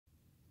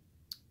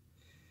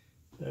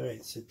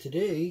Alright, so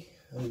today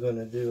I'm going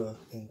to do an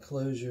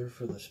enclosure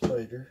for the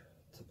spider.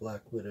 It's a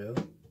black widow.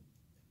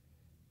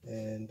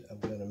 And I'm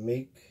going to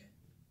make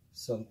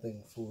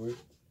something for it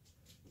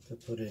to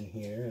put in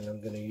here. And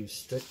I'm going to use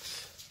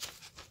sticks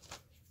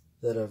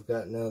that I've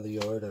gotten out of the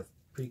yard. I've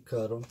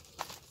pre-cut them.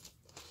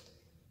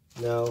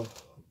 Now,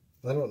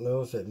 I don't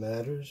know if it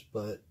matters,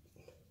 but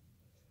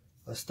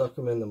I stuck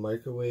them in the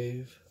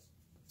microwave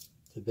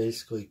to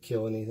basically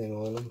kill anything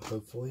on them,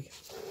 hopefully.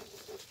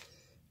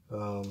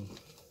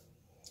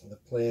 The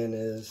plan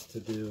is to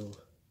do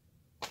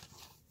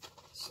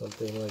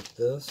something like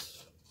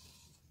this.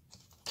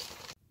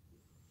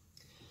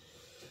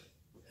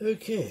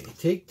 Okay,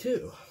 take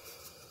two.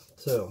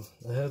 So,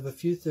 I have a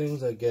few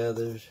things I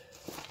gathered,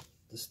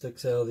 the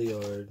sticks out of the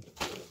yard.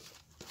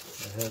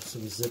 I have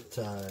some zip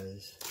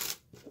ties.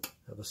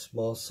 I have a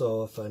small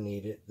saw if I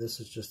need it.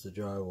 This is just a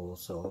drywall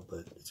saw,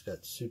 but it's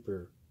got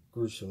super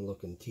gruesome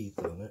looking teeth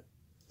on it.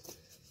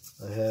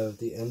 I have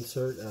the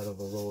insert out of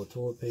a roll of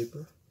toilet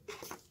paper.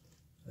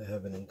 I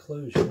have an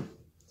enclosure.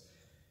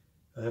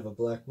 I have a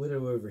black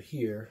widow over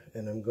here,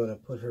 and I'm going to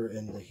put her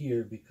into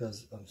here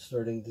because I'm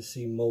starting to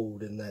see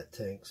mold in that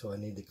tank, so I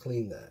need to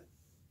clean that.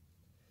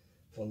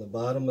 On the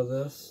bottom of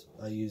this,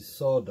 I use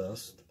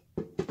sawdust.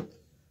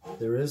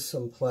 There is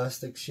some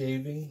plastic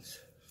shavings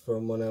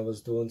from when I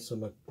was doing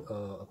some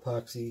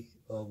epoxy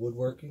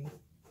woodworking.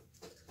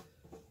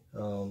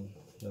 I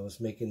was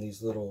making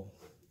these little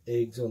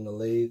eggs on the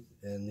lathe,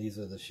 and these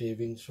are the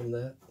shavings from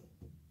that.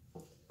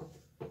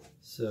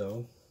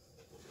 So,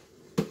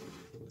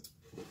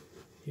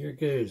 here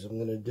goes. I'm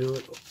going to do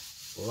it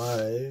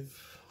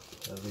live,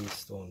 at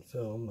least on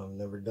film. I've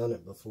never done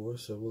it before,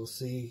 so we'll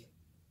see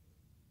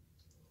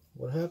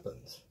what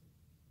happens.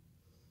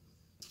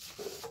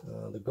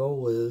 The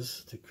goal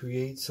is to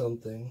create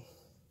something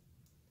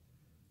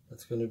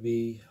that's going to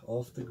be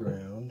off the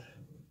ground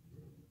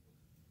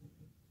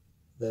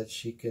that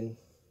she can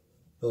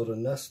build a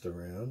nest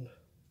around.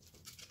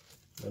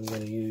 I'm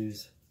going to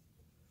use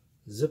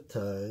zip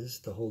ties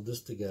to hold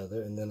this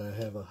together, and then I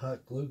have a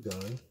hot glue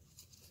gun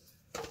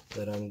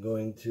that I'm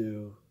going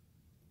to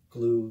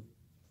glue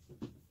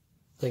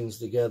things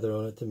together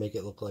on it to make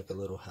it look like a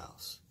little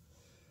house.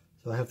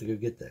 So I have to go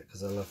get that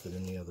because I left it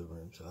in the other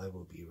room, so I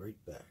will be right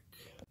back.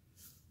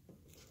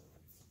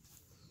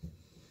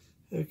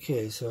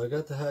 Okay, so I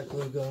got the hot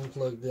glue gun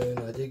plugged in.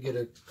 I did get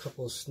a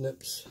couple of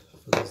snips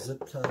for the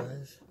zip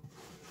ties.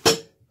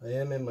 I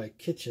am in my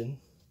kitchen,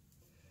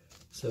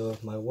 so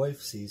if my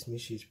wife sees me,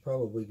 she's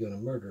probably going to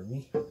murder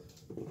me.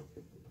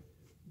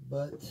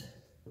 But,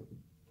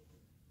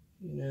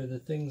 you know, the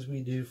things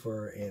we do for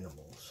our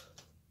animals.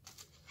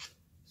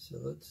 So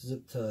let's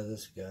zip tie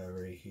this guy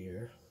right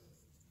here,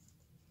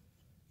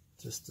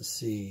 just to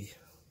see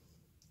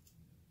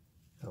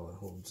how it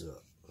holds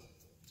up.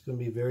 It's going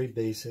to be very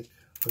basic,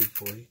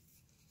 hopefully,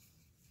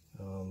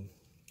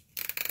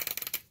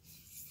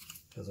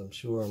 because I'm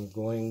sure I'm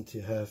going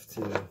to have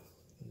to,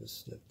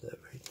 just snip that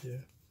right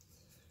there.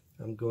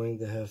 I'm going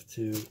to have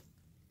to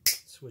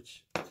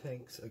switch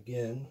tanks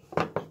again.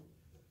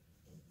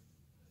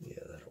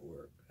 Yeah, that'll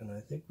work. And I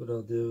think what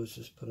I'll do is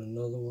just put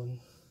another one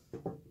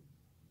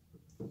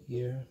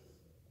here,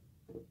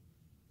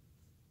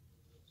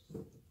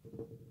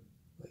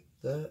 like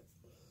that.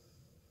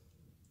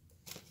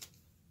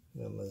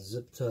 And I'm going to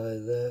zip tie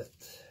that,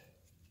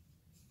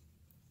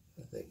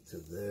 I think, to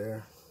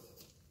there.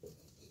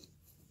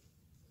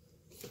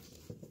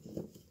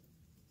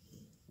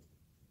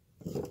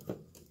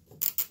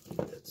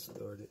 Get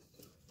started,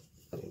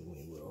 and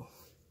we will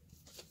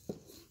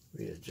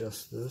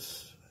readjust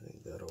this. I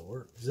think that'll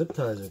work. Zip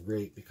ties are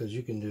great because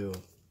you can do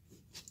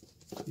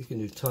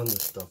tons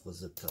of stuff with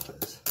zip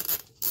ties.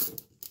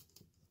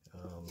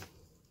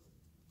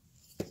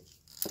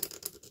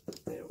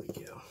 There we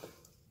go.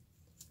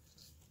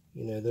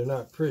 You know, they're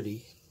not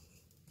pretty,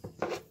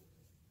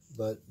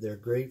 but they're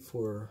great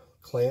for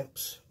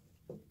clamps.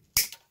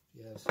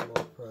 You have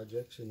small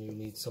projects and you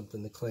need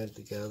something to clamp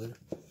together.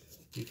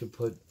 You can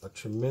put a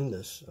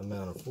tremendous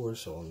amount of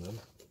force on them.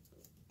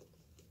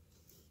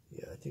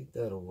 Yeah, I think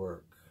that'll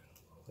work.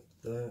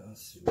 Like that.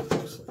 Let's see what it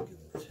looks like in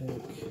the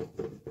tank.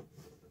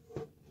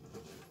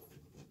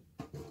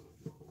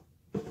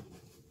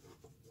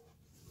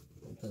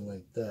 Something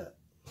like that.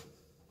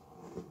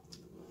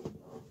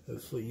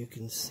 Hopefully you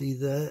can see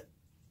that.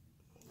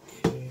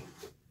 Okay.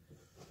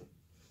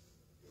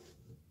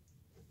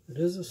 It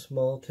is a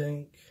small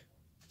tank,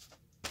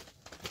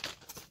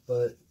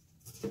 but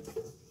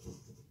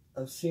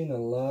I've seen a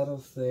lot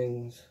of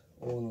things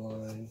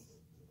online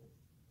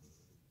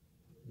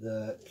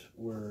that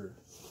were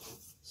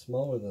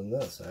smaller than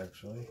this,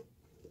 actually.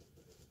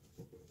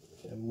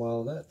 And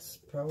while that's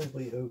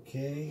probably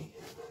okay,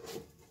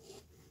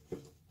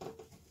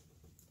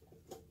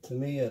 to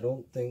me, I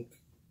don't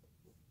think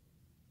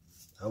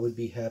I would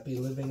be happy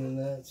living in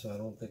that, so I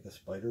don't think a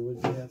spider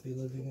would be happy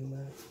living in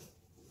that.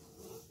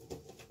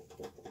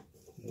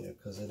 You know,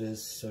 because it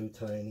is so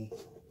tiny.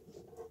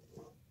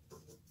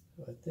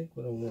 I think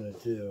what I'm going to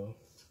do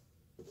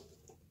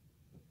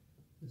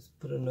is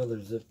put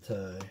another zip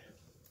tie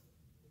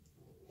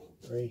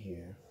right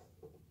here.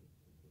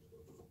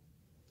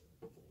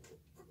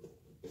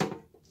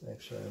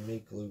 Actually, I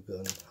may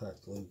hot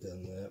glue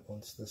gun that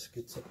once this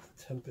gets up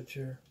to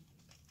temperature,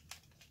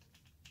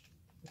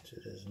 which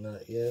it is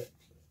not yet.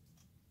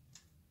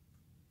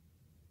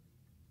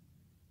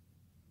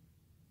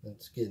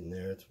 It's getting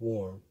there, it's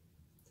warm.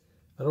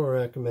 I don't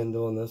recommend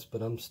doing this,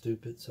 but I'm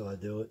stupid, so I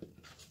do it.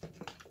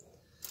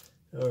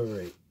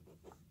 Alright,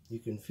 you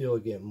can feel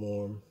it getting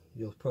warm.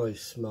 You'll probably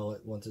smell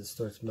it once it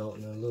starts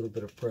melting. A little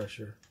bit of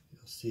pressure,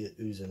 you'll see it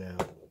oozing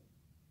out.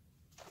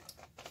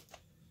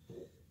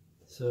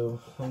 So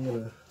I'm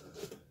going to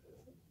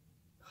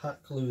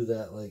hot glue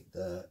that like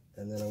that,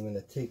 and then I'm going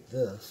to take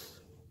this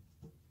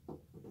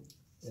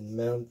and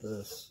mount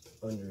this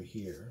under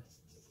here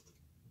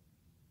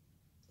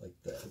like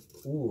that.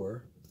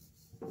 Or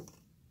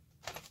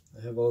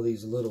I have all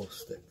these little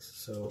sticks,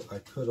 so I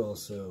could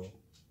also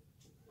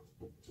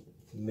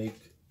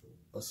make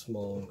a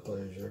small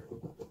enclosure.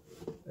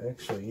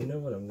 Actually, you know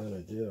what I'm going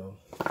to do?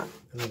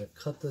 I'm going to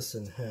cut this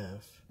in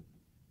half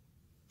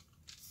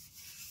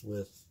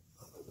with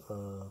I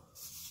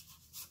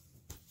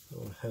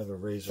don't have a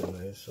razor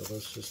knife, so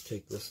let's just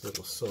take this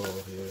little saw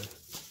here.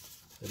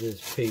 It is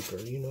paper.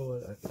 You know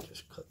what? I can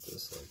just cut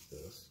this like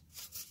this.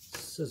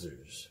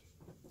 Scissors.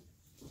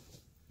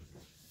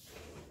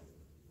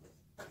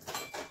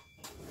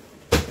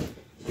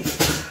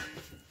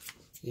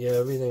 Yeah,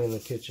 everything in the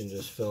kitchen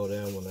just fell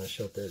down when I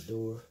shut that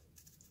door.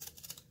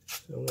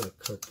 So I'm going to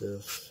cut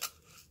this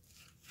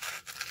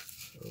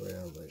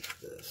around like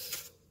this.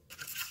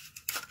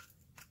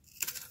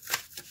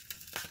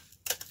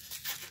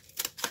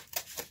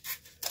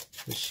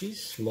 Is she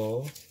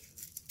small?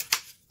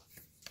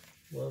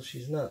 Well,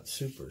 she's not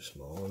super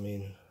small. I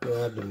mean,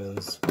 her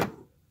abdomen's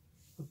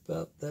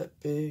about that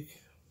big.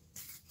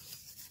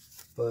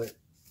 But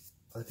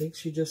I think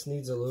she just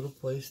needs a little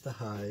place to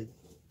hide.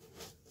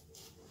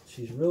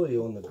 She's really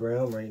on the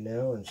ground right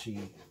now, and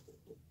she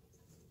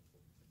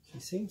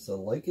seems to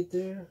like it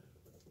there.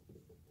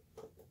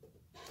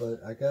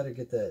 But I got to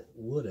get that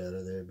wood out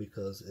of there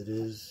because it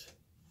is...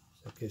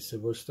 Okay, so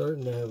we're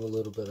starting to have a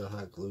little bit of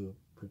hot glue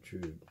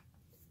protrude.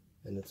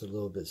 And it's a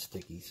little bit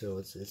sticky, so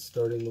it's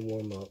starting to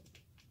warm up.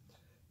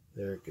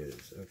 There it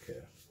goes. Okay.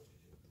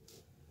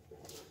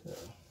 So,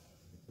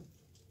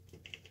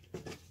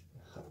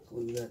 hot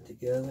glue that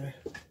together.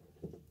 Like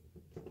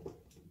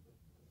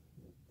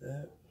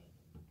that.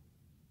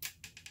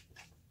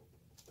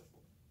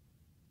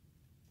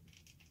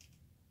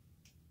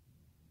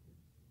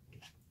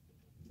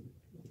 A little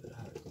bit of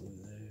hot glue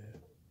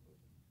there.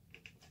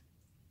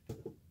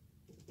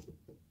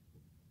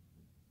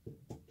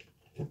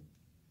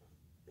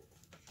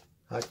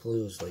 Hot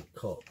glue is like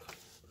caulk,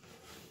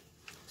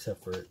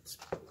 except for it's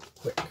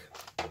quick.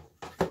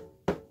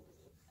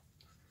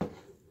 Of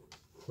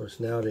course,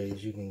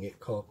 nowadays you can get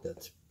caulk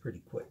that's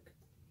pretty quick.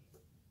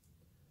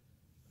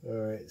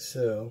 Alright,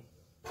 so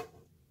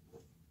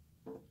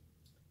I'm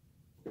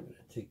going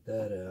to take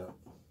that out.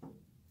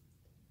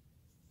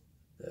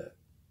 That.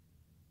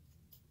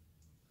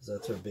 Because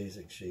that's our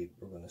basic shape.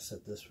 We're going to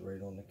set this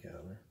right on the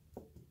counter.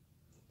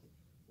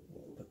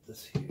 We'll put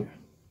this here.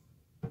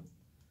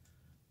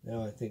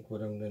 Now I think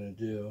what I'm going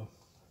to do,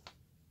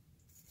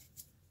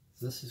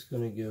 this is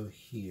going to go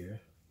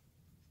here,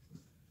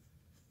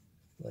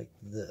 like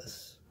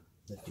this,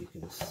 if you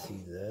can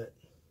see that.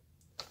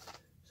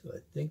 So I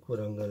think what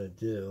I'm going to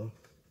do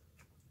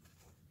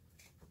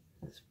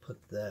is put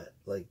that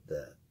like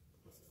that.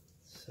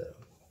 So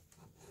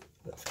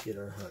let's get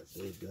our hot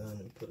glue gun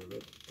and put a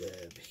little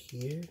dab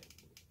here.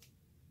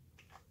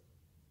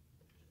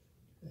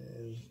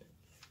 And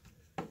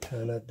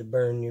try not to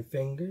burn your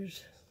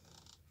fingers.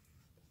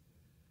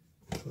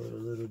 Put a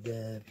little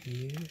dab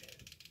here,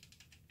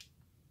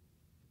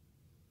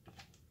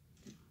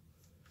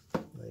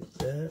 like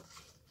that,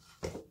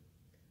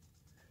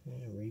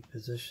 and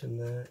reposition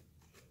that,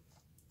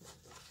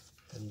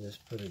 and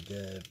just put a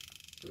dab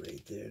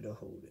right there to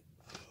hold it.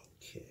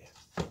 Okay.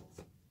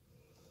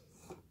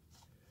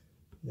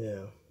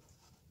 Now,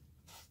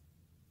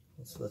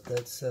 let's let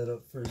that set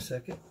up for a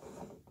second.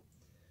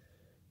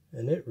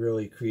 And it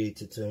really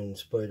creates its own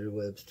spider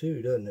webs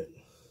too, doesn't it?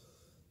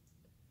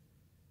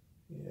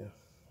 Yeah.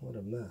 What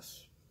a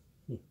mess.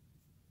 Look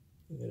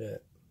at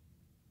that.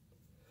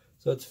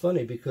 So it's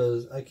funny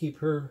because I keep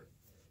her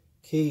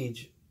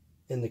cage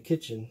in the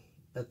kitchen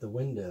at the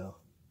window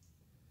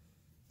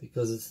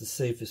because it's the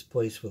safest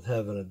place with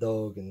having a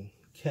dog and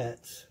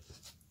cats,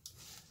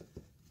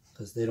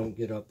 because they don't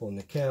get up on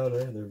the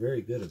counter. They're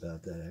very good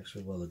about that,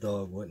 actually. Well, the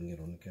dog wouldn't get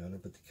on the counter,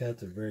 but the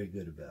cats are very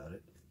good about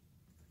it.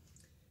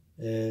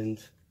 And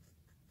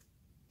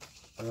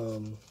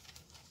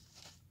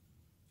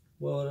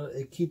well,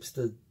 it keeps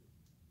the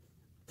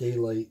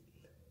daylight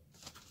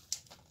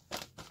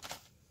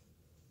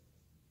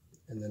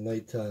and the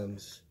night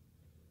times,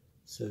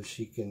 so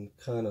she can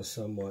kind of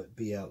somewhat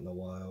be out in the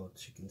wild.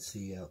 She can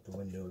see out the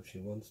window if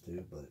she wants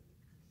to, but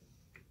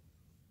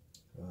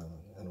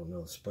I don't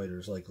know if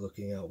spiders like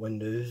looking out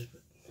windows,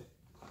 but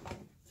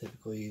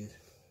typically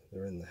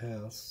they're in the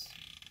house,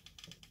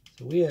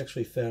 So we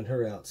actually found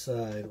her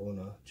outside on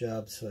a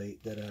job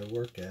site that I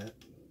work at.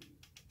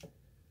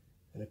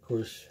 And of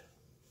course,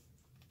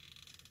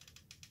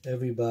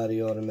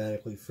 everybody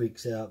automatically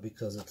freaks out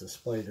because it's a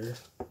spider.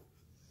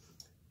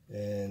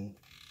 And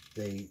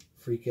they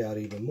freak out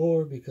even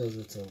more because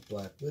it's a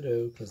black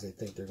widow, because they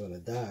think they're going to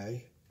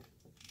die,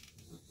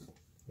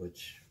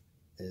 which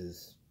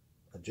is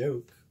a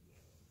joke.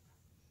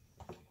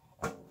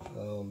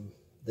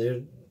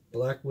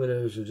 Black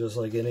widows are just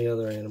like any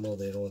other animal.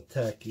 They don't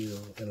attack you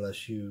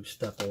unless you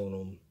step on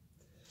them,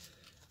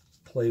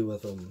 play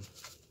with them,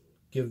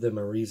 give them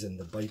a reason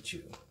to bite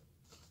you.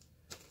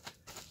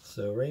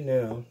 So right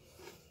now,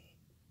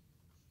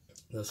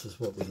 this is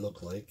what we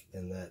look like,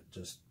 and that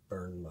just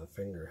burned my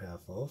finger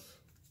half off.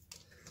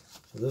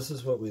 So this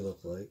is what we look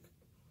like.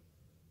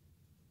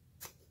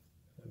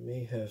 I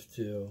may have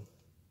to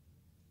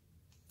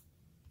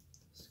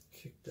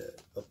kick that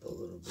up a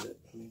little bit.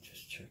 Let me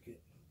just check it.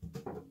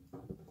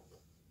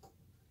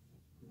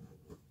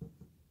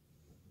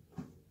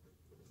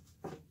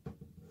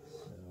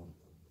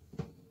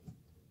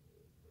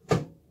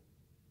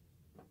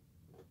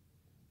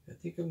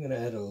 I think I'm going to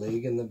add a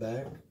leg in the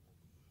back.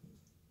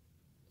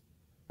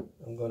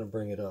 I'm going to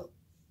bring it up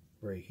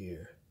right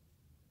here.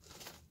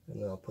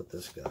 And then I'll put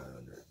this guy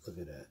under it. Look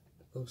at that.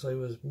 Looks like it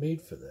was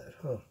made for that,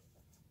 huh?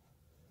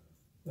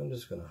 I'm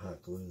just going to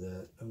hot glue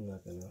that. I'm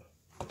not going to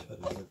try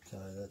to zip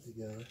tie that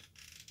together.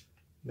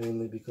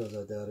 Mainly because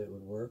I doubt it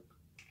would work.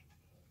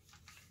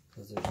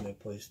 Because there's no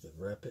place to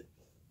wrap it.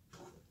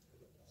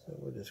 So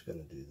we're just going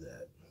to do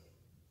that.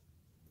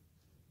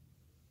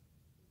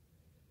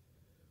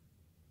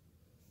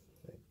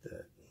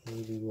 That.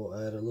 Maybe we'll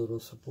add a little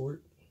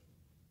support,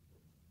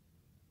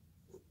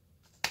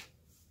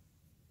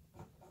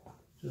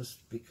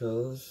 just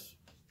because,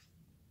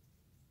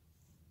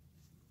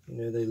 you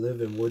know, they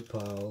live in wood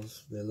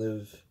piles. They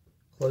live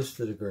close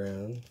to the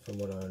ground, from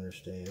what I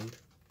understand.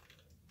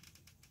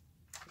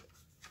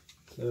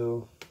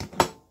 So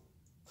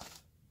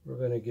we're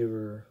going to give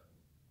her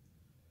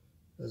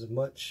as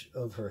much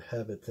of her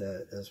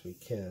habitat as we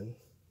can.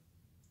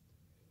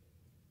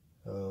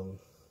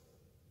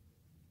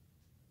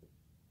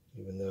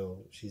 Even though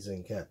she's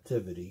in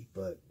captivity,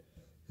 but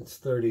it's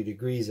 30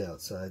 degrees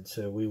outside,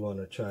 so we want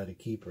to try to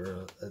keep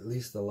her at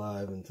least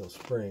alive until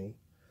spring.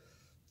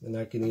 And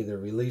I can either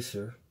release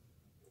her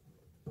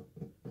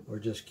or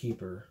just keep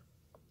her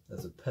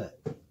as a pet.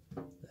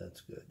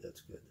 That's good,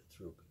 that's good, that's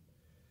real good.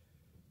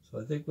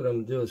 So I think what I'm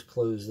going to do is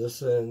close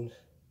this end,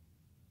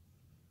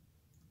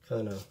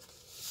 kind of,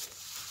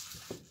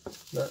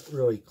 not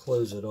really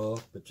close it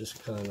off, but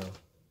just kind of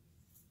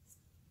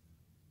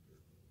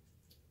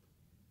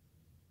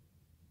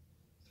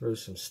throw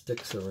some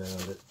sticks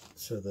around it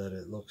so that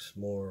it looks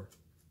more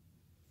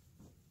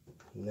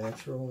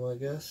natural, I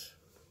guess.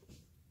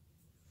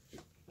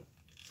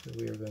 So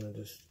we are going to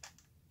just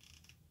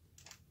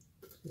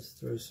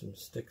throw some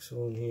sticks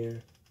on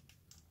here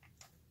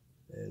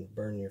and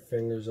burn your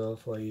fingers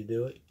off while you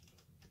do it,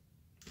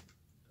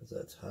 because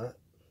that's hot.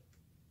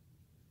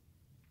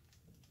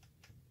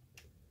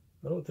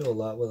 I don't do a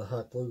lot with the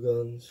hot glue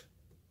guns.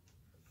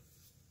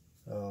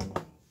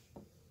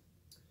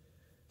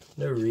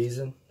 No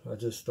reason. I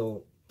just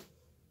don't.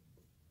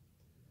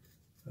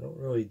 I don't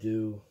really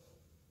do.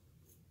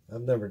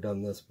 I've never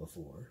done this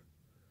before.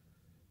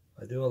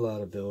 I do a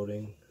lot of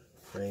building,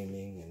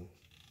 framing, and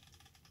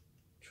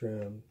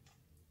trim.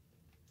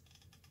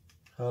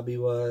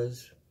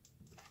 Hobby-wise,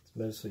 it's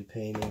mostly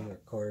painting or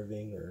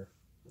carving or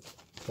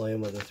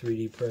playing with a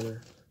 3D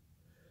printer.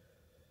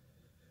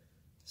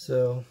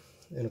 So,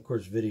 and of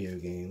course video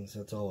games.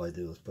 That's all I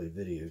do is play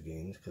video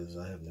games because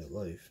I have no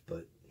life,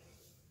 but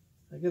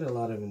I get a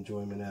lot of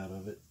enjoyment out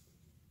of it.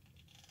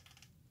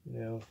 You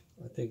know,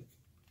 I think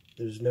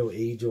there's no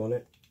age on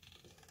it.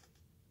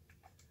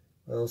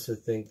 I also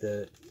think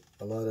that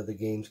a lot of the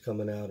games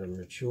coming out are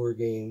mature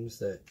games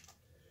that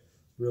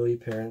really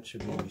parents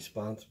should be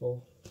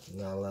responsible and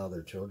not allow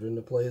their children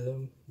to play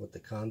them with the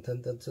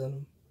content that's in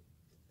them.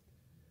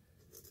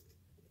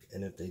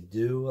 And if they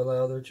do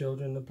allow their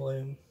children to play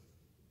them,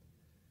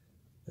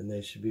 then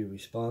they should be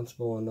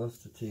responsible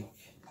enough to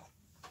take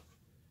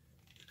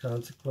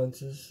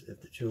consequences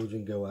if the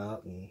children go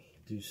out and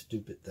do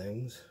stupid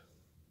things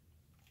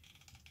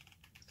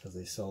because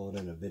they saw it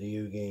in a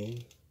video game.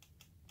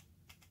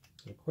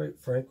 And quite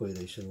frankly,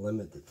 they should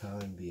limit the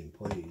time being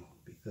played,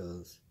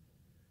 because,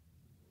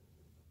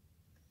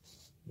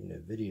 you know,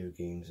 video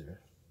games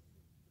they're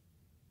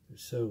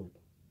so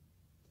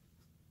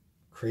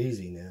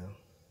crazy now,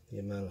 the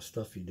amount of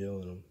stuff you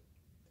do in them.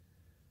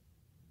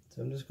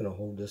 So I'm just going to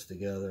hold this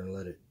together and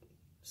let it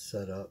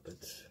set up.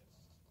 It's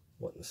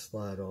wanting to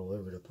slide all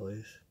over the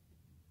place.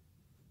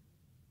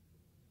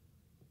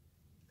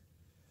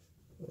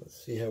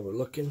 Let's see how we're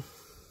looking.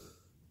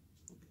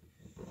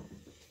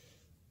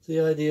 So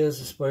the idea is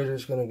the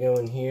spider's going to go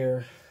in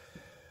here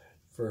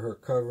for her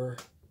cover.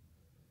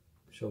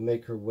 She'll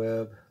make her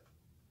web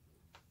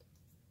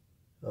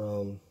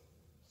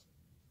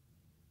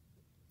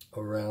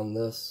around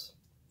this.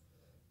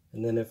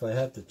 And then if I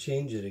have to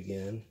change it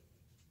again,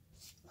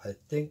 I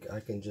think I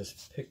can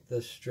just pick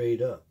this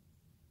straight up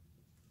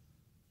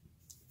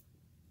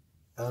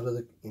out of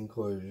the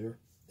enclosure.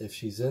 If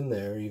she's in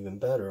there, even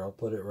better, I'll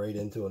put it right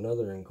into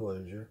another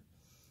enclosure.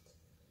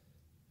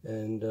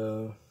 And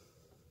yeah,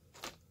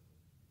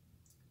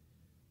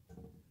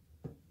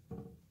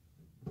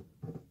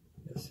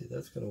 see,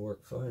 that's going to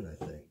work fine, I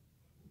think.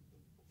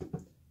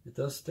 It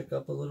does stick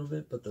up a little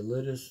bit, but the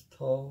lid is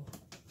tall,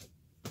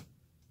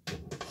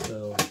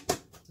 so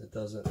it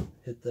doesn't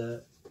hit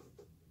that.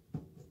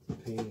 It's a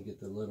pain to get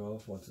the lid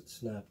off once it's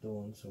snapped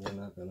on, so we're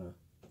not going to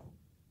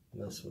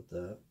mess with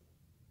that.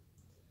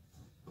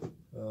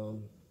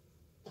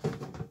 Take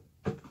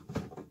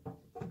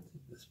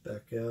this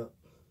back out.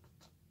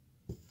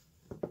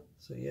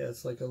 So yeah,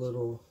 it's like a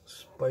little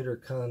spider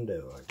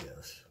condo, I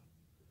guess.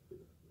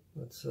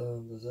 Let's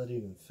does that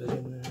even fit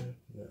in there?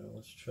 No,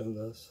 let's trim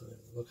this.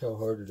 Look how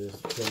hard it is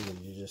to trim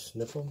them. You just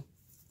snip them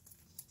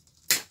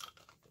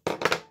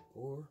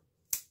or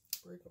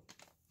break them.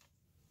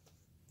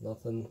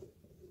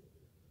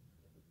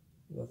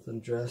 Nothing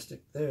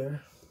drastic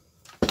there.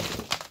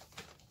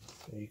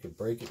 You could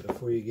break it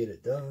before you get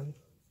it done.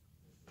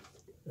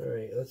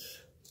 Alright,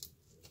 let's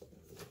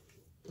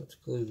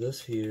glue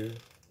this here.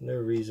 No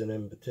reason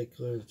in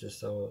particular, it's just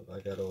how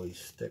I got all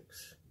these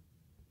sticks.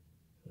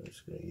 I'm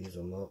just going to use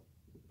them up.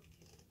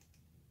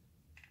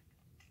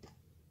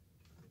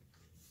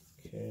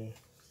 Okay,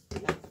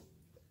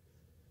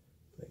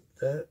 like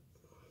that.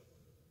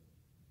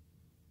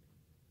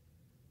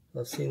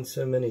 I've seen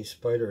so many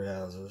spider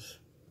houses,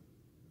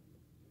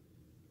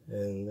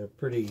 and they're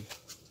pretty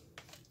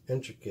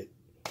intricate,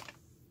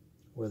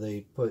 where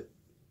they put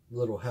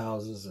little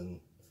houses and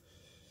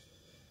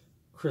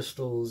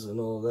crystals and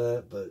all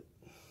that, but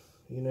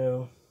you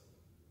know,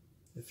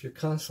 if you're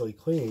constantly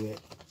cleaning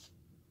it,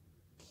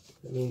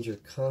 it means you're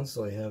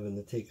constantly having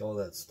to take all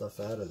that stuff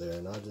out of there,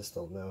 and I just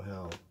don't know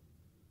how.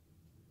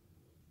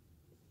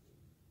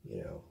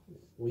 You know,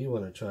 we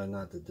want to try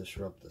not to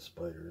disrupt the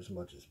spider as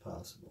much as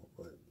possible,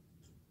 but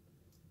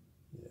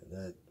you know,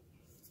 that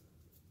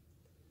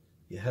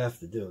you have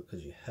to do it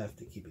because you have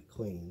to keep it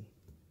clean.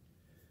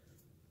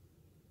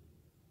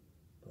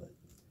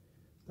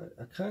 But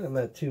I kind of am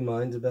at two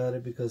minds about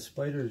it, because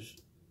spiders,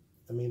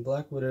 I mean,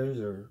 black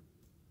widows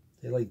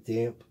they like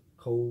damp,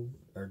 cold,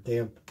 or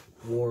damp,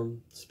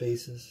 warm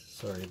spaces.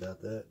 Sorry about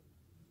that.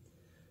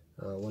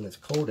 When it's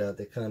cold out,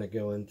 they kind of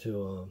go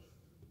into a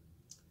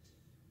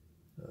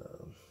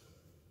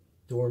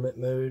dormant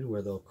mode,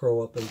 where they'll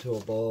curl up into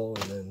a ball,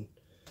 and then,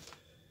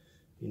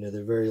 you know,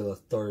 they're very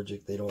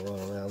lethargic. They don't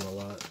run around a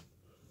lot.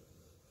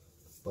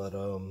 But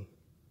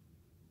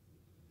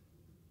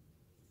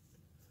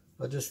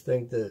I just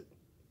think that,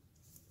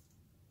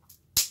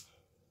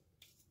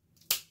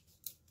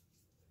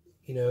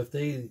 you know, if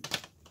they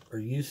are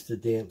used to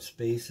damp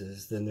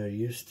spaces, then they're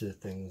used to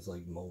things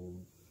like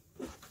mold.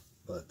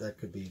 But that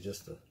could be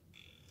just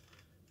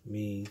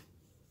me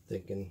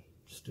thinking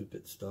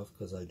stupid stuff,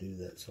 because I do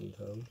that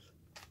sometimes.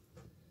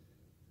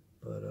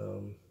 But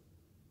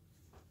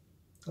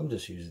I'm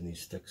just using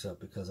these sticks up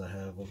because I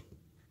have them.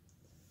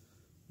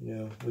 You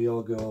know, we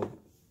all go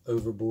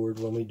overboard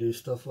when we do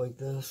stuff like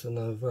this, and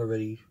I've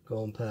already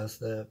gone past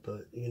that,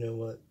 but you know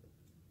what?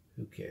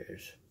 Who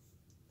cares?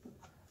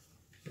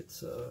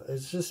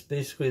 It's just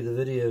basically the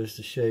videos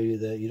to show you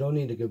that you don't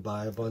need to go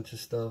buy a bunch of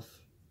stuff.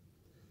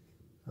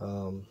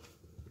 I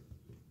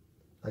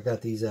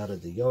got these out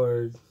of the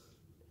yard.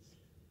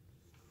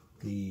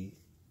 The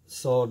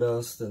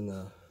sawdust and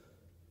the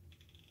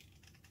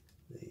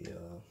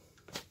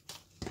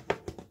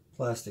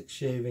plastic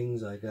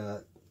shavings I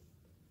got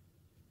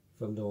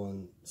from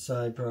doing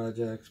side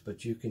projects,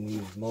 but you can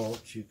use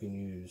mulch, you can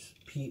use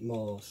peat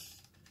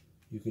moss,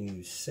 you can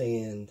use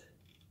sand.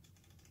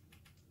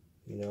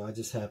 You know, I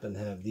just happen to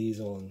have these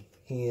on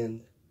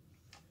hand.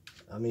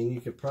 I mean,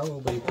 you could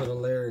probably put a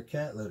layer of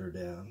cat litter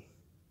down.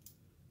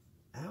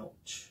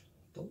 Ouch.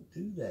 Don't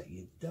do that,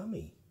 you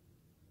dummy.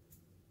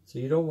 So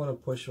you don't want to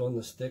push on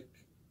the stick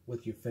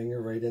with your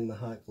finger right in the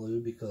hot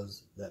glue,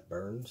 because that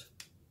burns.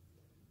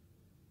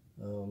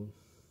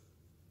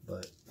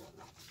 But,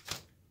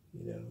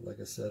 you know, like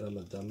I said, I'm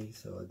a dummy,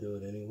 so I do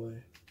it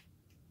anyway.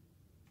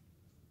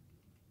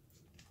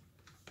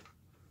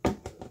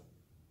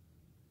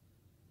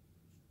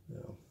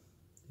 No,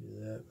 do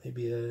that.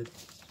 Maybe add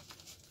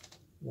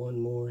one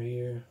more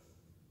here.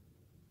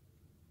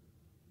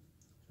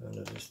 Kind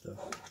of just to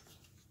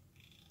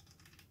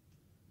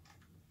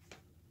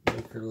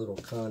make her little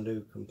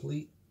condo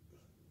complete.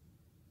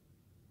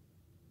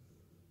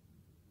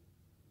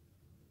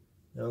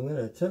 Now I'm going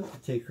to attempt to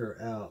take her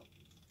out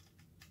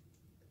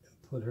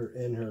and put her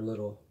in her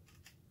little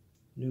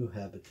new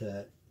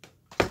habitat.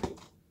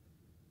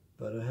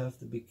 But I have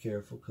to be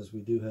careful, because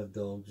we do have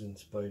dogs and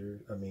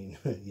spiders. I mean,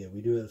 yeah,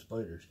 we do have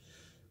spiders.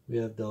 We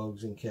have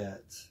dogs and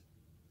cats,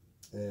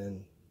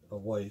 and a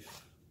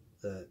wife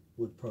that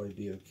would probably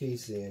be okay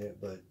seeing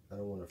it, but I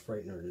don't want to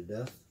frighten her to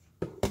death.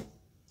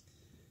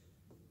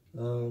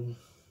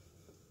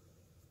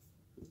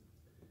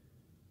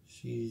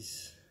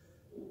 She's,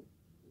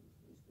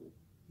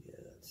 yeah,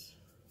 that's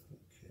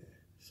okay.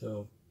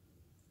 So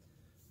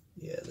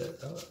yeah,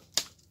 that,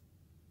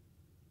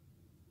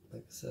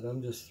 like I said,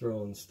 I'm just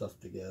throwing stuff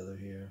together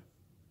here.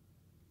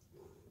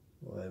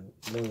 Well, I have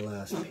one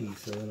last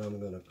piece, and then I'm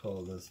going to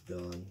call this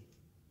done.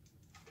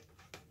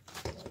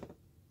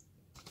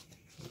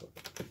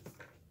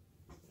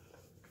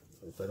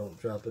 If I don't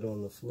drop it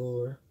on the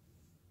floor.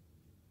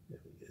 There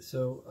we go.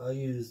 So I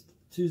used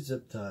 2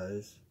 zip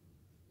ties,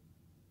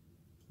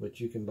 which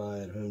you can buy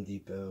at Home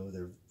Depot.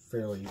 They're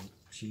fairly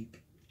cheap.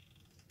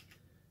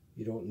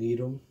 You don't need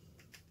them.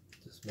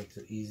 Just makes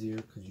it easier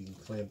because you can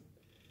clamp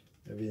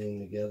everything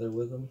together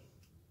with them.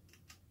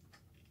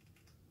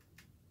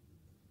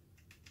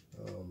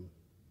 There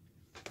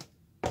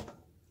we go.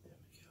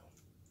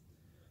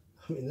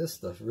 I mean, this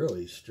stuff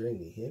really is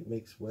stringy. It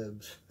makes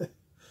webs.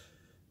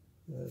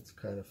 That's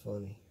kind of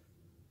funny.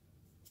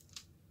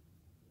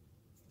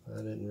 I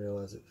didn't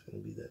realize it was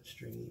going to be that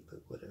stringy,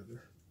 but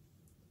whatever.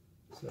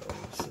 So I'm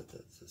going to set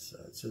that to the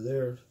side. So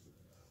there,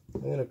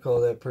 I'm going to call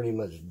that pretty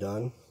much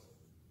done.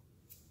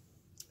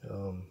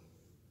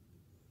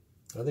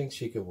 I think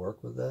she could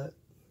work with that.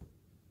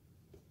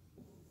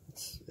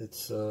 It's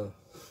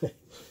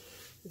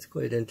it's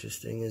quite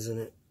interesting, isn't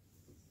it?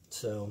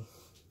 So,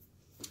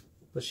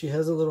 but she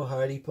has a little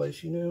hidey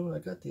place, you know. I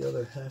got the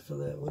other half of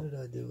that. What did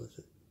I do with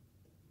it?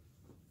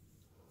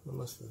 I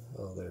must have,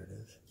 oh, there it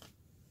is.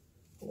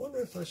 I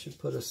wonder if I should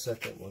put a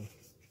second one.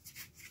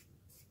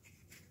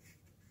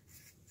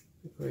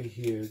 Right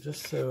here,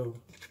 just so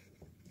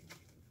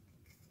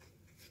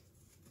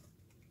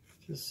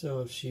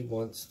if she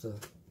wants to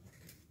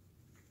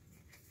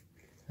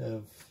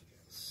have a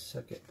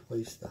second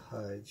place to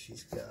hide,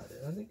 she's got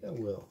it. I think I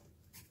will.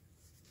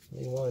 I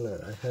mean, why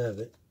not? I have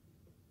it.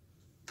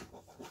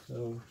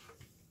 So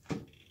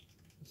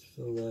let's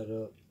fill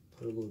that up.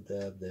 Put a little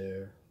dab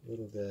there, a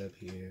little dab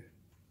here,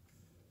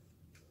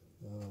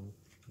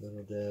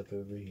 little dab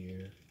over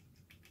here.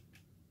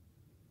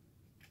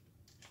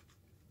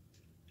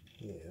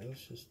 Yeah,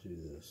 let's just do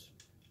this.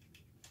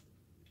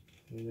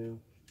 You know,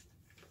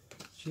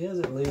 she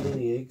hasn't laid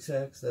any egg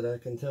sacs that I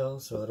can tell,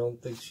 so I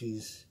don't think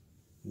she's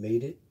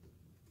made it.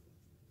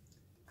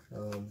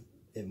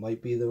 It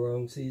might be the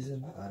wrong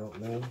season. I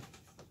don't know.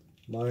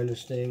 My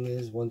understanding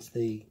is once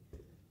they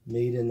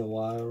mate in the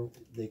wild,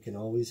 they can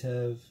always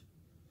have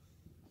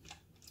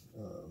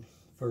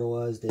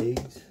fertilized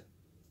eggs.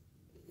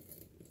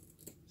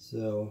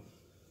 So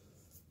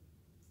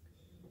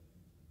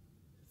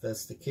if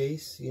that's the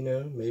case, you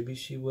know, maybe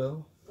she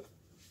will.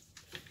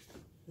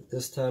 At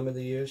this time of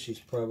the year, she's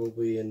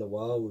probably in the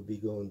wild, would be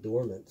going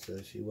dormant,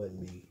 so she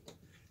wouldn't be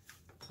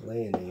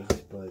laying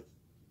eggs, but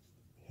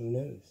who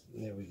knows?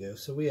 There we go.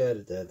 So we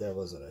added that. That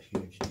wasn't a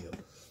huge deal.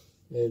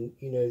 And,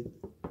 you know,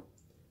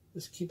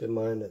 just keep in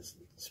mind that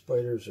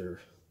spiders are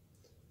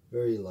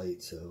very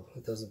light, so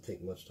it doesn't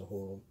take much to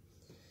hold them.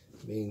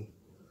 I mean,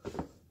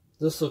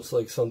 this looks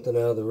like something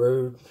out of the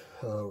Road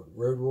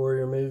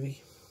Warrior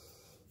movie.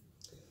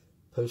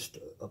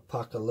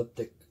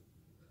 Post-apocalyptic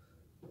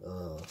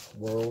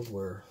world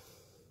where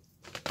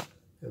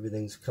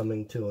everything's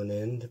coming to an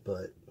end,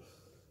 but,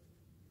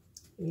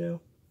 you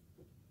know,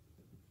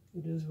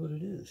 it is what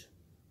it is.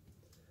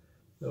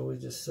 So we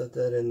just set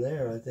that in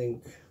there. I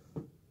think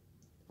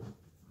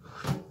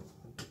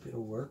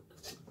it'll work,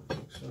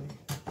 actually.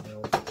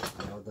 Now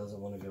it doesn't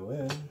want to go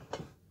in.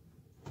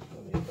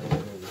 Let me bring it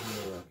over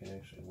here where I can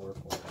actually work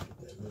on it.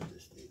 That would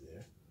just stay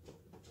there.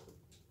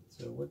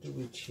 So what did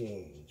we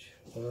change?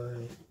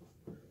 Why?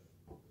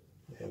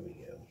 There we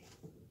go.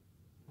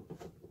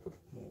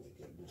 There we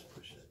go. Just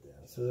push that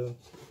down. So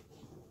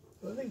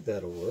I think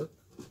that'll work.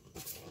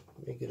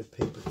 Let me get a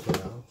paper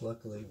towel.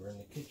 Luckily we're in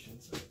the kitchen,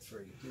 so it's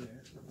right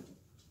here.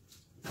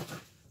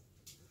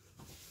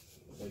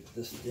 Wipe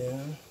this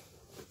down.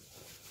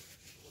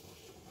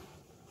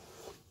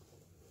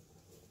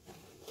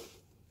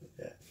 Like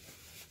that.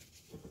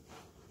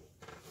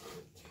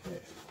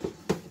 Okay.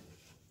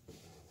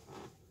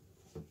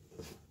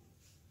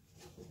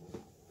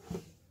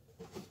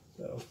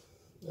 So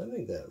I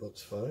think that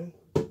looks fine.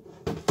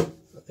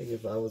 I think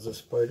if I was a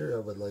spider, I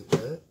would like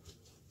that.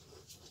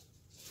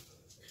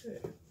 Okay.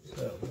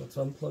 So let's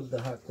unplug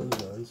the hot glue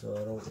gun so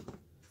I don't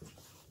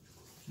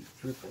keep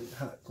dripping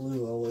hot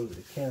glue all over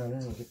the counter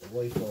and get the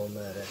wife all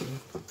mad at me.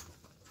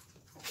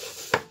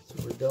 So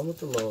we're done with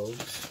the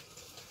logs.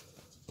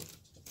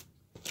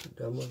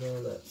 We're done with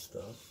all that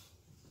stuff.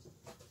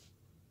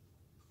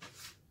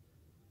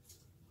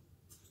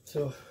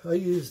 So I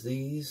use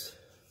these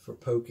for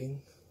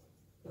poking.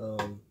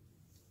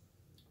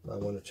 If I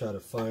want to try to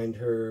find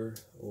her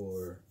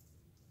or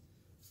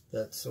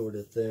that sort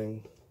of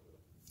thing.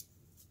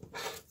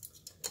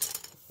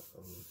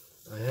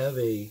 I have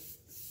a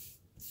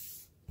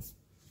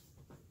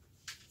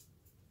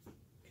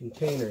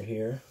container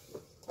here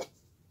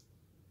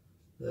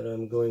that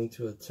I'm going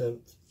to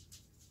attempt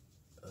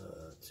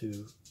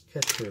to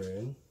catch her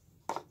in.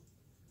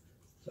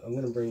 So I'm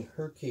going to bring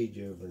her cage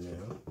over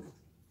now.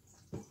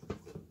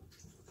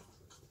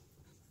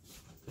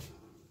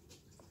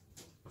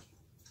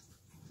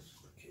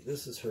 Okay,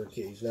 this is her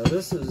cage. Now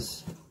this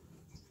is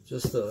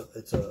just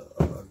it's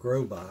a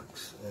grow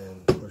box,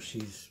 and of course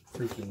she's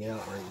freaking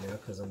out right now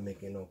because I'm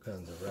making all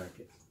kinds of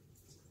racket.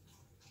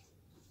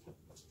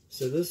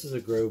 So this is a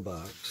grow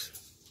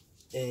box,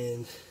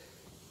 and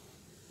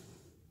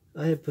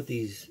I had put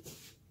these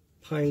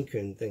pine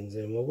cone things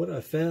in. Well, what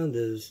I found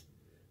is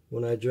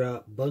when I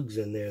drop bugs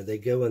in there, they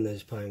go in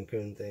those pine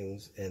cone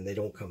things and they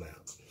don't come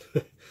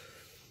out.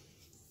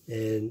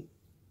 And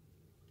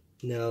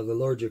now the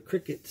larger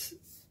crickets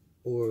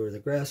or the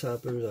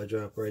grasshoppers, I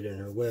drop right in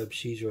her web.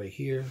 She's right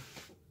here.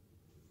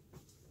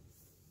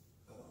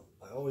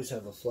 I always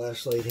have a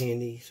flashlight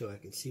handy so I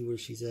can see where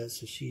she's at.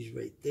 So she's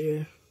right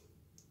there.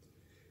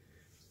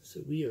 So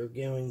we are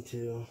going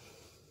to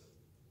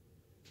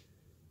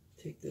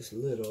take this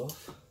lid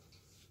off.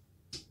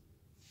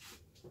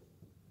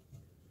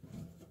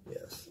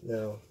 Yes,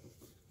 now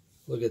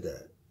look at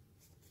that.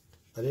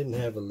 I didn't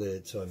have a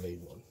lid, so I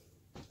made one.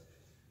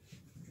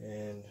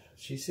 And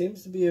she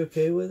seems to be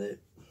okay with it.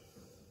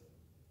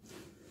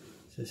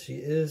 So she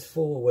is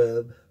full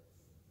web.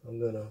 I'm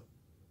going to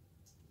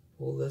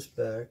pull this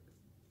back,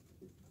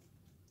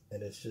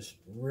 and it's just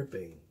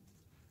ripping.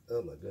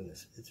 Oh my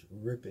goodness, it's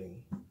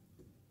ripping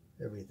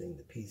everything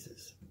to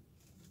pieces.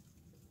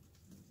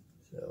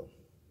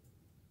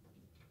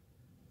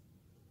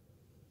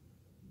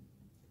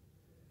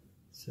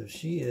 So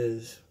she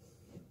is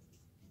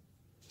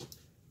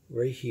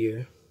right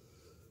here.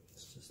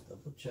 Let's just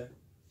double check.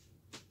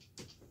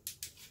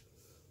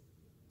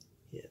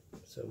 Yeah,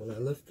 so when I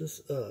lift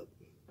this up,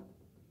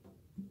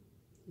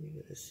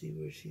 you're gonna see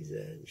where she's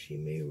at, and she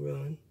may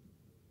run.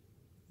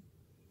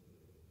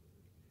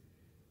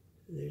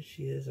 There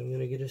she is. I'm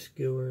gonna get a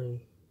skewer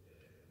and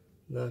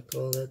knock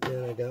all that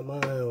down. I got my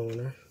eye on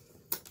her.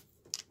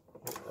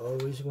 I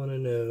always want to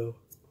know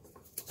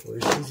where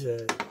she's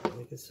at.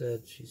 Like I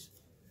said, she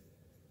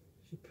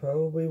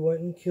probably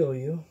wouldn't kill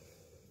you,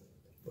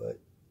 but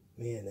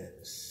man, that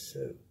is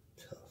so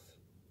tough.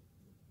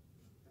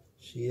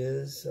 She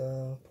is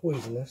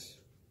poisonous.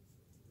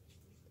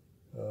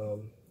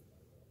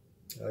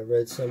 I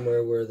read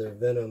somewhere where their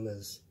venom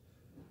is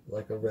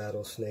like a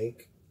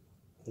rattlesnake,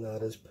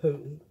 not as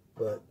potent,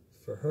 but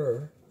for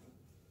her,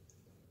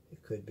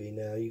 it could be.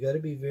 Now, you got to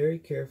be very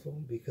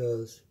careful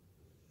because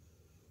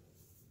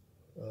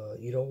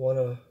you don't want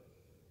to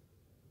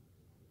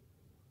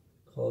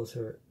cause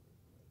her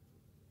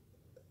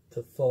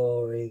to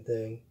fall or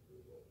anything.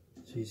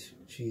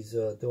 She's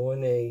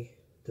doing a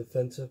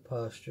defensive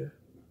posture.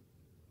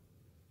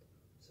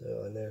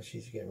 So, and now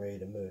she's getting ready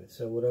to move.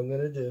 So what I'm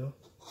going to do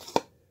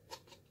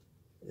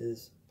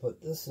is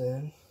put this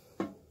in.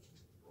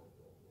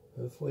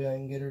 Hopefully I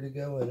can get her to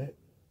go in it.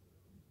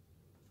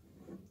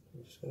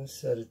 I'm just going to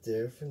set it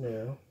there for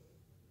now.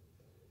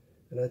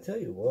 And I tell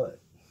you what.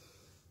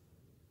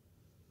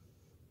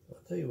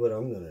 I'll tell you what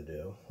I'm going to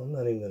do. I'm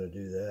not even going to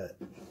do that.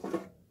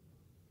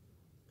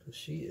 Because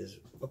she is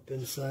up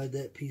inside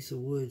that piece of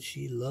wood.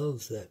 She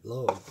loves that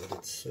log, but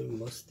it's so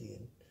musty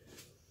and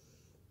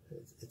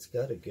it's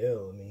got to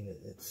go. I mean,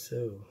 it's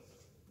so...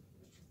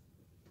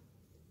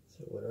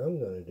 So what I'm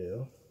going to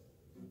do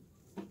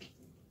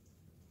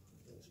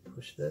is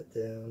push that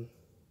down.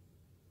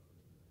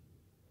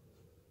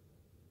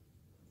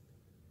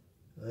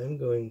 I'm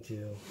going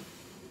to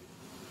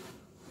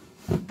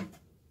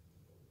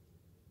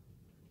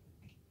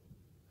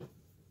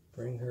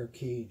bring her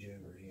cage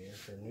over here,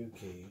 her new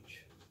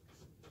cage.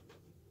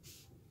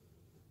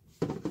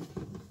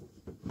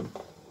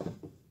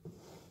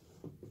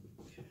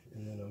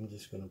 And then I'm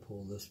just going to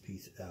pull this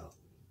piece out.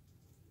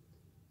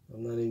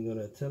 I'm not even going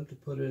to attempt to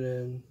put it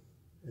in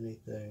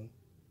anything.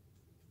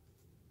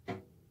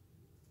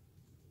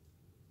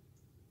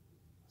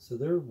 So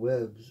their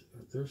webs,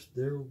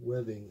 their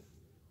webbing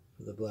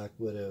for the Black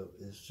Widow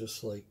is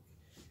just like,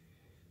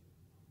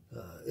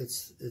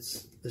 it's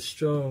a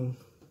strong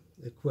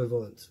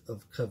equivalent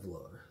of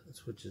Kevlar,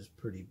 which is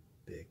pretty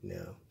big.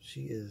 Now,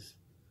 she is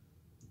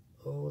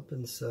all up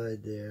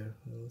inside there.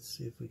 Well, let's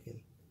see if we can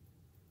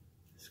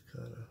just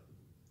kind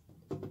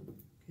of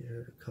get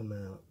her to come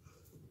out.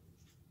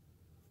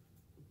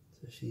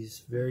 So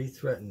she's very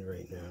threatened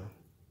right now.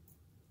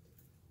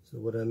 So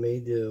what I may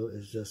do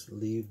is just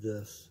leave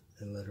this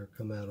and let her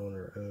come out on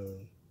her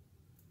own.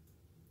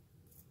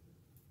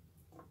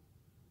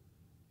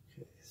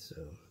 Okay,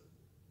 so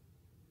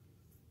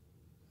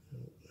I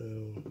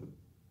don't know.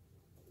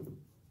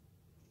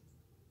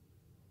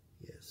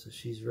 Yeah, so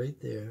she's right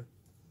there.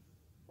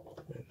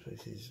 Actually,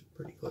 she's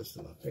pretty close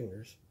to my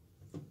fingers.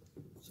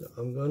 So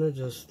I'm going to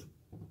just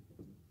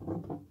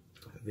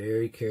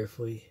very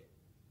carefully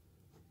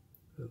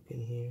poke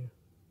in here.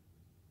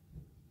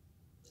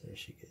 There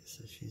she goes.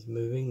 So she's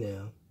moving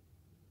now.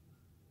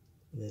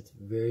 And it's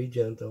very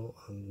gentle.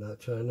 I'm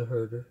not trying to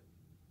hurt her.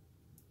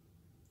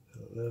 I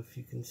don't know if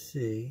you can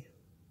see.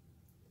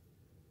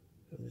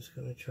 I'm just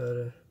going to try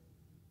to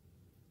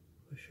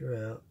push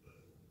her out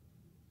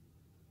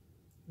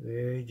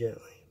very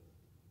gently.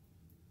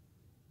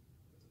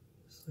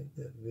 Just like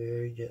that,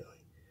 very gently.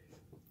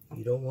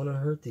 You don't want to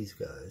hurt these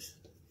guys.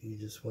 You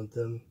just want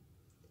them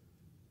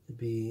to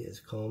be as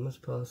calm as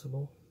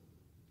possible.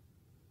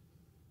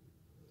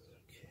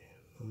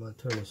 Okay, I'm going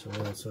to turn this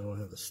around so I don't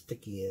have a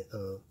sticky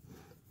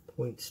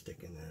point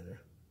sticking at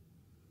her.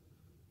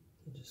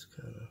 Just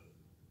kind of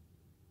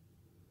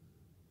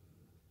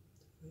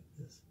like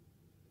this.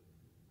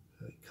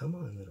 Right, come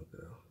on, little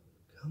girl.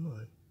 Come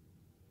on.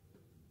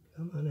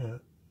 Come on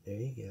out. There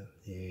you go.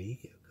 There you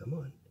go. Come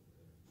on.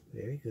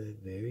 Very good.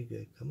 Very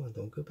good. Come on.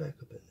 Don't go back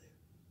up in there.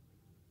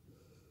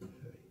 All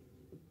right.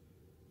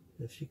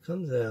 If she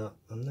comes out,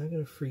 I'm not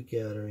going to freak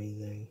out or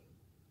anything,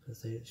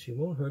 because she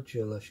won't hurt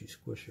you unless you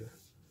squish her.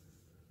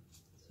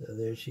 So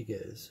there she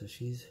goes. So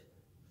she's,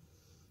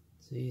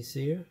 so you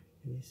see her?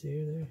 Can you see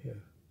her there?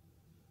 Here.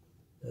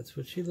 That's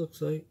what she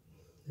looks like.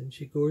 Isn't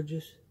she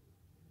gorgeous?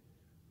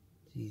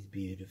 She's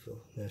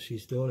beautiful. Now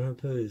she's doing her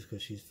pose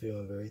because she's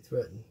feeling very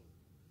threatened.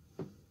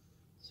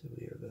 So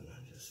we are going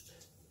to just...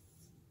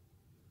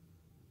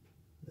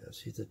 Now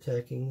she's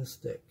attacking the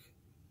stick.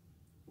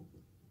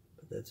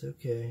 But that's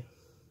okay.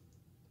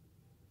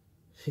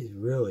 She's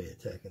really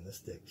attacking the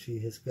stick. She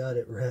has got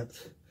it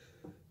wrapped.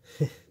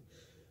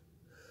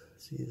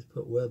 She has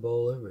put web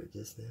all over it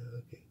just now.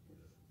 Okay.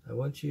 I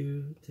want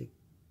you to...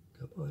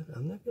 Come on.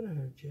 I'm not going to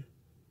hurt you.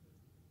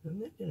 I'm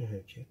not going to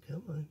hurt you.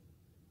 Come on.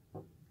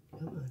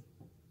 Come on.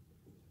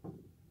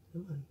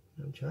 Come on.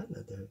 I'm trying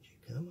not to hurt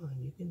you. Come on.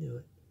 You can do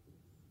it.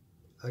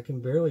 I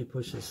can barely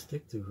push this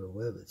stick through her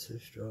web. It's so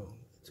strong.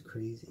 It's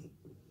crazy.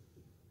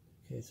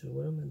 Okay, so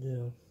what I'm going to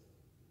do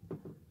is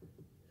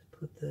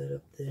put that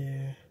up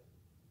there.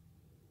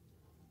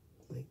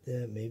 Like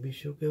that. Maybe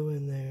she'll go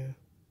in there.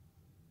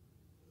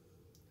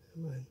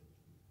 Come on.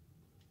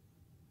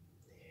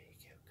 There you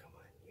go. Come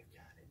on. You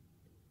got it.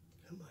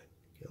 Come on.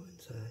 Go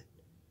inside.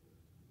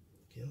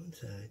 Go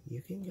inside.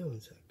 You can go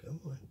inside. Come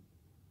on.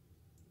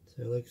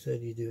 So like I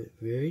said, you do it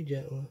very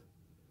gentle.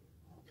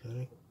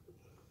 Kind of.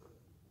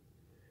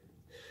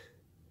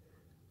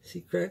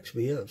 She cracks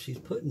me up. She's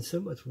putting so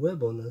much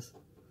web on this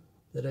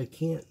that I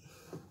can't.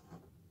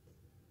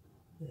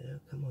 Yeah,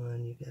 come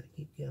on. You got to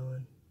keep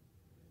going.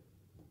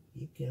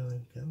 Keep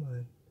going. Come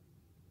on.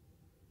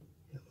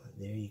 Come on.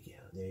 There you go.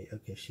 There you,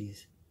 okay,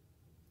 she's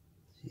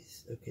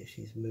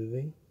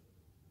moving.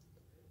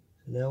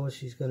 So now what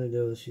she's going to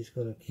do is she's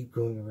going to keep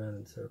going around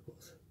in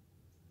circles.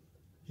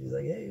 She's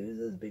like, hey, who's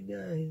this big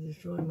guy? He's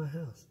destroying my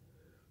house.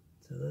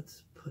 So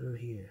let's put her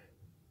here.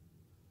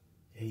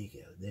 There you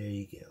go. There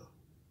you go.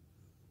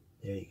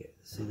 There you go.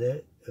 See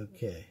that?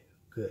 Okay.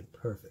 Good.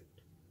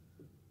 Perfect.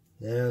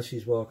 Now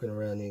she's walking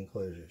around the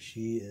enclosure.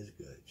 She is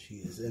good. She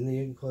is in the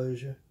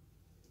enclosure.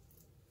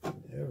 All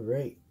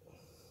right.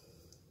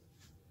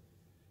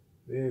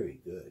 Very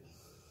good.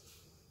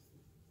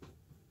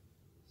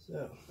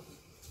 So,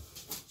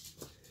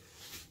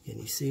 can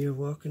you see her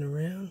walking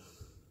around?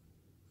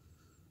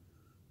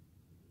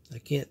 I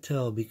can't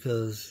tell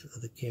because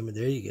of the camera.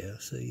 There you go.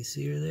 So you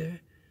see her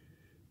there?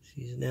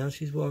 Now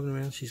she's walking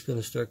around. She's going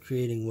to start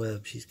creating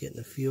web. She's getting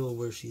a feel of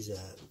where she's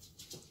at.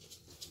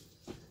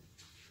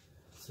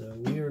 So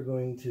we are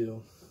going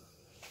to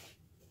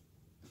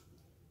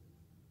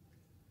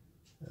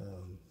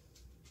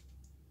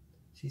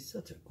she's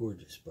such a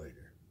gorgeous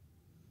spider.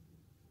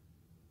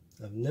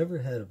 I've never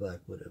had a black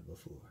widow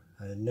before.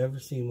 I had never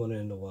seen one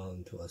in the wild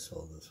until I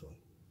saw this one.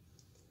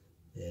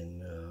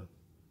 And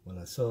when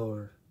I saw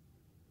her,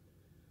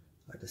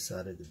 I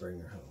decided to bring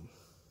her home.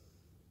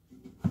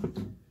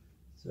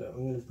 So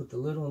I'm going to put the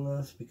lid on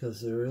this because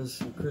there is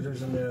some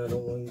critters in there I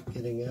don't want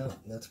getting out.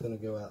 And that's going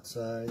to go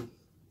outside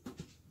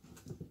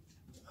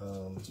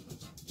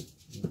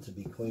to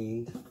be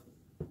cleaned.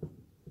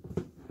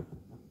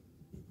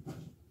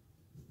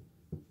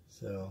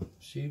 So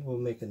she will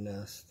make a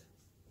nest.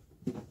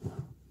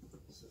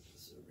 Set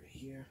this over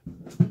here.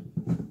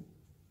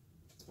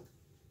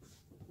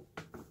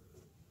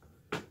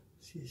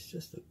 She's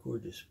just a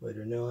gorgeous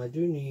spider. Now I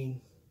do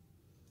need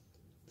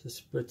to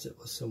spritz it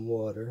with some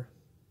water.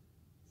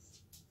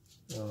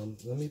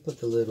 Let me put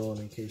the lid on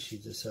in case she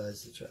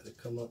decides to try to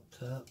come up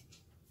top.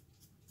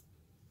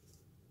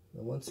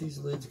 Now once these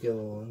lids go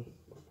on,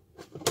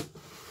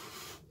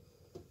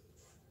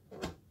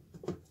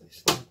 they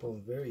snap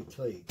on very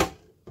tight.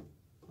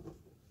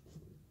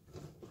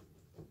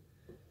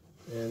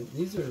 And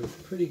these are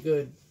pretty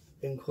good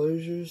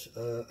enclosures.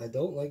 I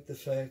don't like the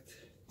fact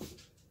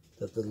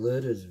that the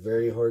lid is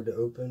very hard to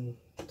open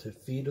to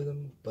feed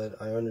them,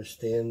 but I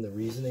understand the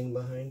reasoning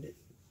behind it.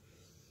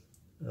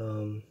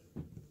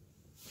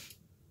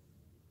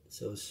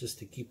 So it's just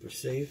to keep her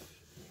safe.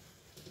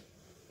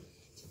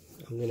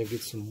 I'm going to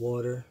get some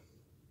water.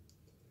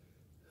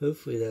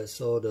 Hopefully that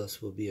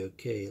sawdust will be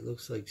okay. It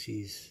looks like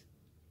she's,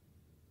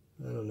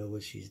 I don't know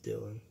what she's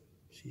doing.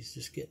 She's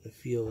just getting a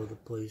feel of the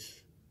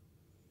place.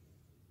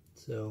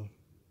 So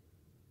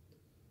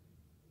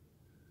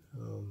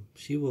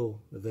she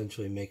will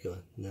eventually make a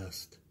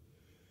nest.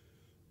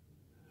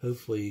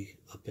 Hopefully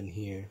up in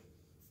here.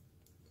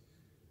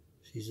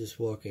 She's just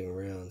walking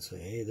around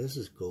saying, hey, this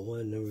is cool.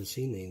 I've never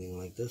seen anything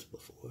like this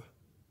before.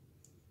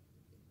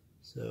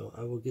 So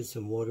I will get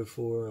some water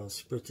for her. I'll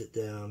spritz it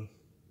down.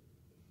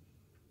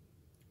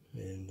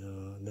 And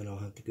then I'll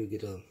have to go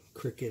get a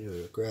cricket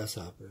or a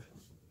grasshopper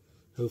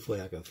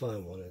Hopefully I can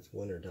find one. It's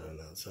winter time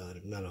outside.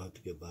 If not, I'll have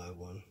to go buy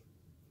one.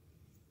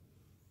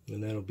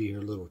 And that'll be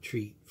her little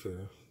treat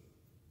for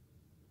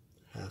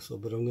hassle.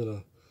 But I'm going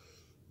to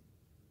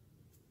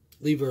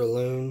leave her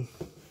alone.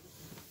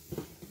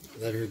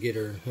 Let her get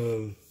her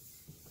home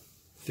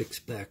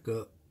fixed back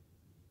up.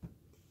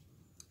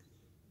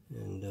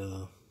 And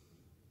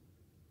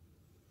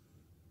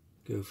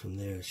go from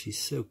there. She's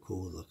so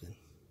cool looking.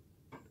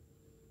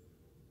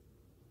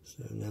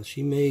 So now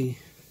she may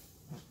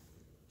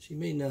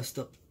nest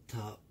up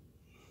top.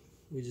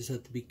 We just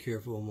have to be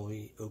careful when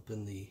we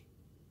open the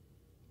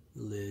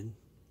lid.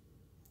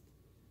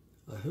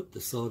 I hope the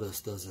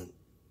sawdust doesn't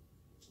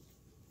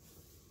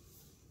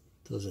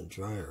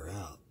dry her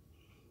out,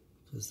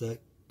 because that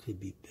could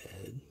be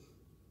bad.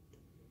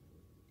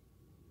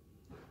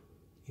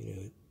 You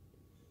know,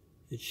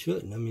 it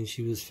shouldn't. I mean,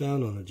 she was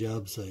found on a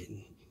job site,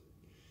 and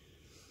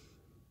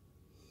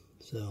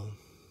so,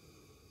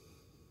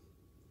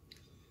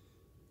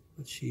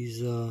 but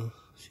she's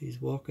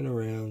walking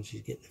around.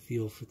 She's getting a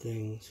feel for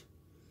things.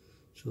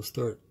 She'll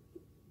start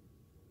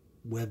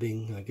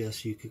webbing, I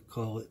guess you could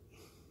call it.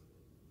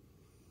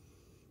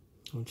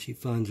 When she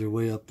finds her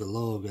way up the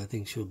log, I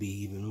think she'll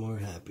be even more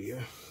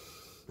happier.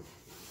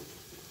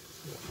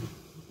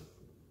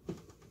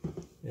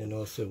 And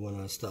also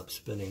when I stop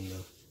spinning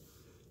the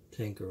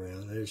tank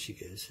around, there she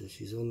goes. So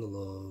she's on the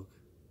log.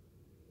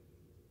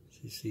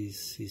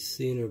 She's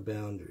seeing her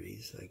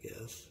boundaries, I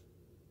guess.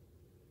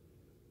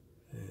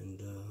 And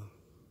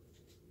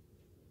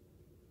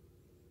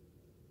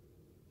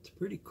it's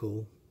pretty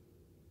cool.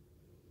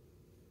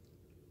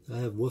 I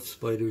have wolf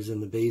spiders in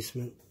the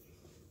basement.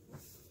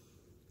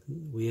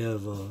 We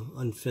have an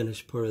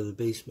unfinished part of the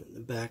basement in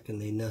the back,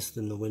 and they nest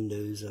in the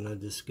windows, and I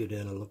just go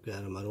down and look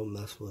at them. I don't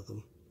mess with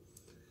them.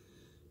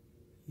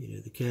 You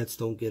know, the cats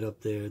don't get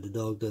up there. The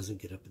dog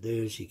doesn't get up.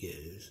 There she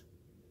goes.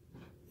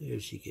 There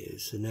she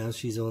goes. So now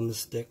she's on the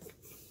stick.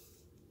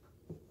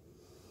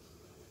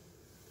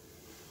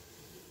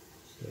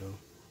 So,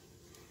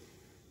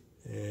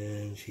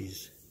 and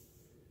she's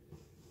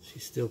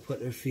still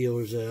putting her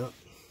feelers out.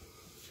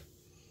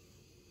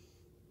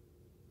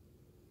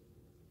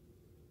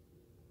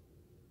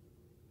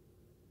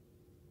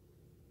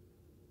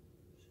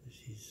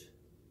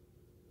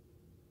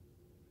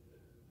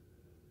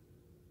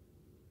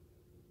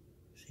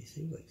 She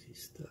seems like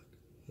she's stuck.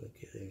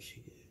 Okay, there she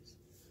goes.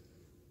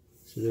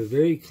 So they're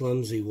very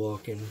clumsy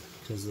walking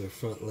because of their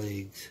front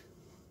legs.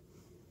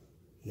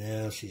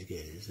 Now she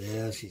goes.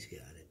 Now she's got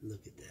it.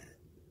 Look at that.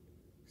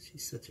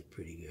 She's such a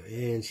pretty girl.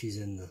 And she's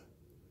in the...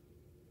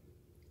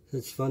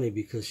 It's funny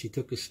because she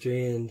took a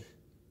strand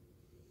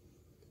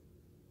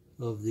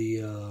of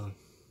the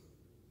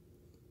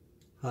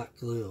hot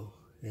glue,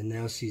 and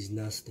now she's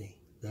nesting.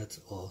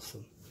 That's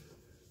awesome.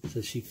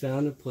 So she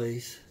found a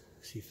place.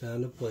 She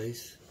found a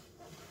place.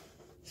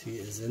 She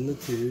is in the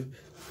tube.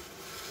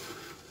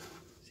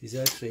 She's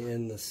actually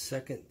in the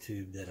second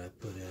tube that I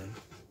put in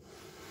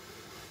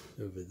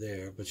over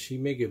there, but she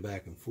may go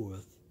back and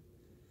forth.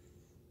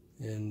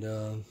 And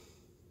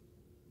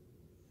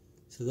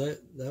so that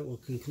will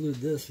conclude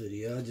this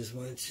video. I just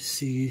wanted to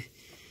see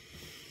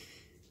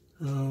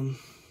the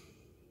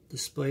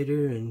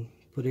spider and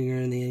putting her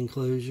in the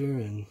enclosure,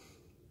 and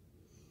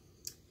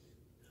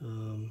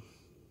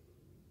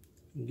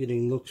I'm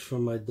getting looks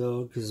from my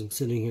dog because I'm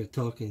sitting here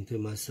talking to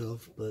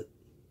myself, but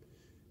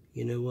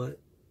you know what?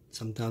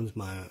 Sometimes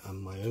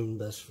I'm my own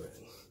best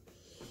friend.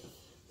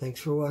 Thanks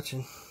for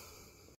watching.